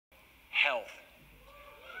health.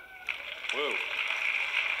 Woo.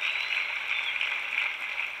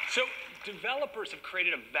 So developers have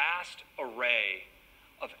created a vast array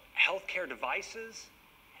of healthcare devices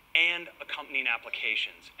and accompanying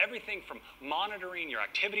applications. Everything from monitoring your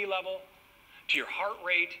activity level, to your heart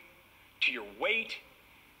rate, to your weight,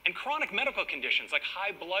 and chronic medical conditions like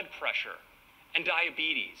high blood pressure and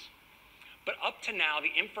diabetes. But up to now,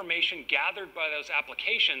 the information gathered by those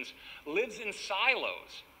applications lives in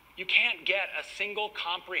silos. You can't get a single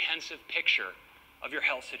comprehensive picture of your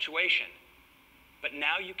health situation. But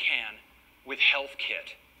now you can with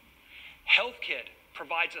HealthKit. HealthKit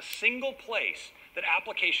provides a single place that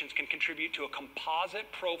applications can contribute to a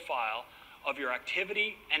composite profile of your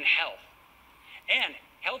activity and health. And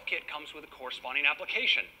HealthKit comes with a corresponding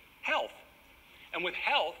application, Health. And with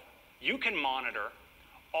Health, you can monitor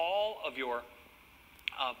all of your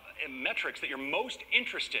metrics that you're most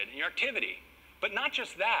interested in your activity. But not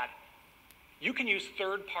just that, you can use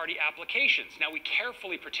third-party applications. Now, we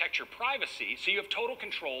carefully protect your privacy, so you have total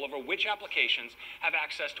control over which applications have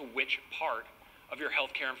access to which part of your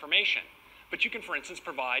healthcare information. But you can, for instance,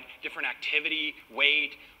 provide different activity,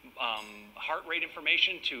 weight, heart rate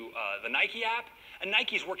information to the Nike app. And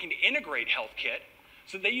Nike is working to integrate HealthKit,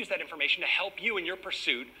 so they use that information to help you in your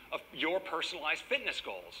pursuit of your personalized fitness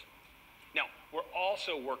goals. Now, we're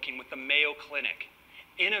also working with the Mayo Clinic,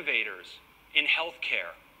 innovators in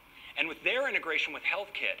healthcare. And with their integration with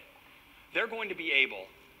HealthKit, they're going to be able,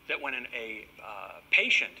 that when a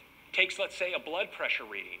patient takes, let's say, a blood pressure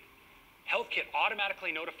reading, HealthKit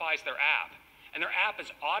automatically notifies their app, and their app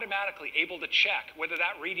is automatically able to check whether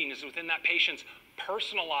that reading is within that patient's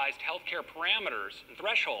personalized healthcare parameters and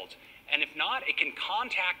thresholds. And if not, it can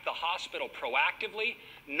contact the hospital proactively,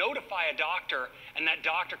 notify a doctor, and that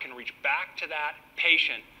doctor can reach back to that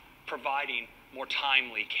patient, providing more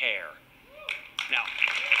timely care. Now,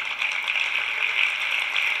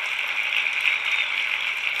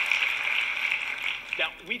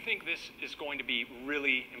 we think this is going to be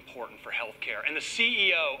really important for healthcare, and the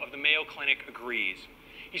CEO of the Mayo Clinic agrees.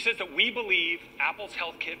 He says that we believe Apple's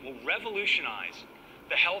HealthKit will revolutionize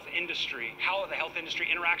the health industry, how the health industry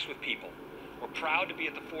interacts with people. We're proud to be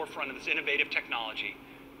at the forefront of this innovative technology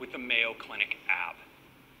with the Mayo Clinic app.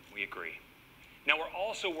 We agree. Now, we're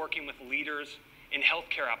also working with leaders in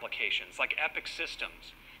healthcare applications like Epic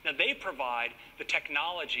Systems. Now, they provide the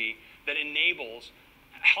technology that enables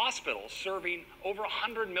hospitals serving over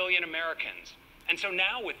 100 million Americans. And so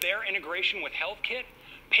now with their integration with HealthKit,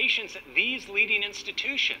 patients at these leading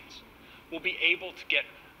institutions will be able to get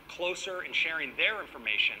closer in sharing their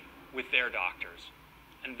information with their doctors.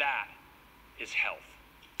 And that is health.